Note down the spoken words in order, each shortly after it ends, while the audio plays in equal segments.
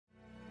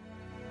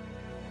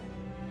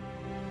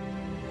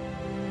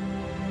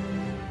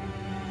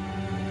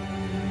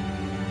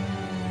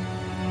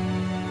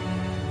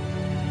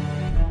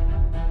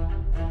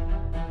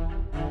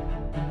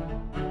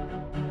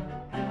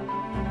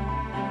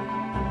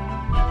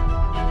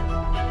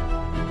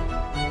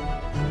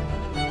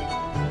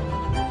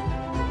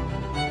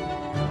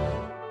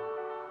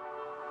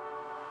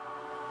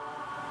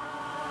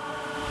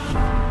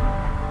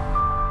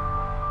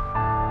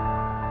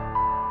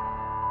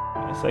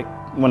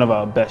one of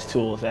our best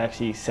tools to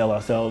actually sell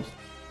ourselves.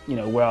 You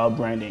know, we're our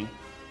branding.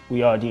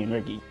 We are Dee and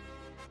Ricky.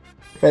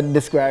 If I had to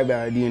describe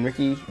Dee and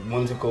Ricky,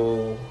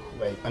 whimsical,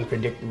 like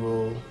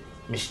unpredictable,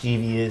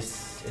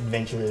 mischievous,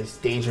 adventurous,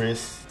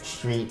 dangerous,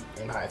 street,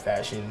 and high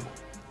fashion.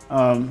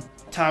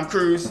 Tom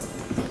Cruise.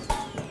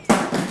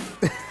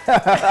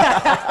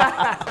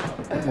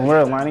 When we're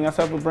aligning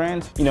ourselves with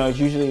brands, you know, it's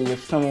usually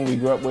with someone we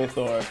grew up with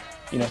or,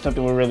 you know,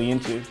 something we're really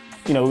into.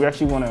 You know, we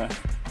actually want to,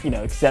 you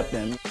know, accept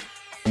them.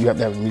 You have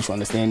to have a mutual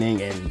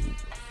understanding and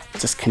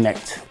just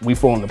connect. We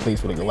fall into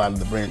place with like a lot of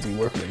the brands we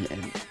work with,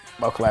 and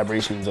our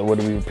collaborations or what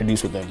do we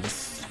produce with them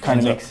just kind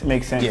of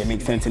makes sense. Yeah, it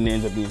makes sense and it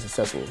ends up being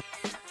successful.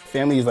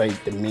 Family is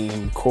like the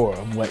main core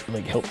of what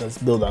like helped us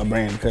build our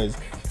brand, because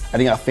I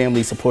think our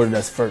family supported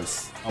us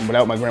first.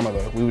 Without my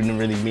grandmother, we wouldn't have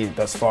really made it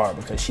thus far,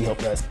 because she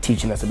helped us,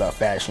 teaching us about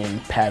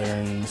fashion,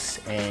 patterns,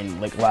 and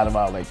like a lot of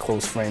our like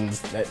close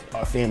friends that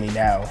are family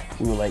now,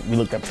 we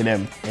looked up to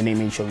them, and they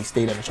made sure we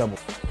stayed out of trouble.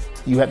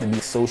 You have to be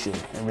social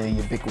and really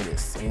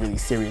ubiquitous and really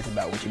serious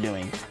about what you're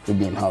doing. We'll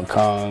be in Hong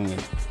Kong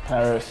and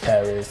Paris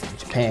and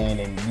Japan,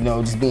 and you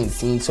know, just being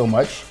seen so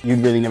much, you'd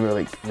really never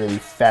like really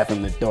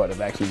fathom the thought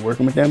of actually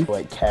working with them.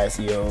 Like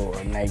Casio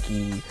or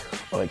Nike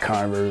or like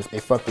Converse, they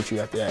fuck with you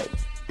after that.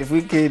 If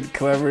we could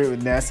collaborate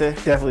with NASA,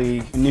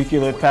 definitely a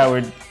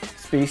nuclear-powered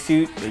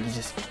spacesuit, they could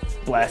just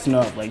blasting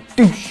up like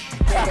douche.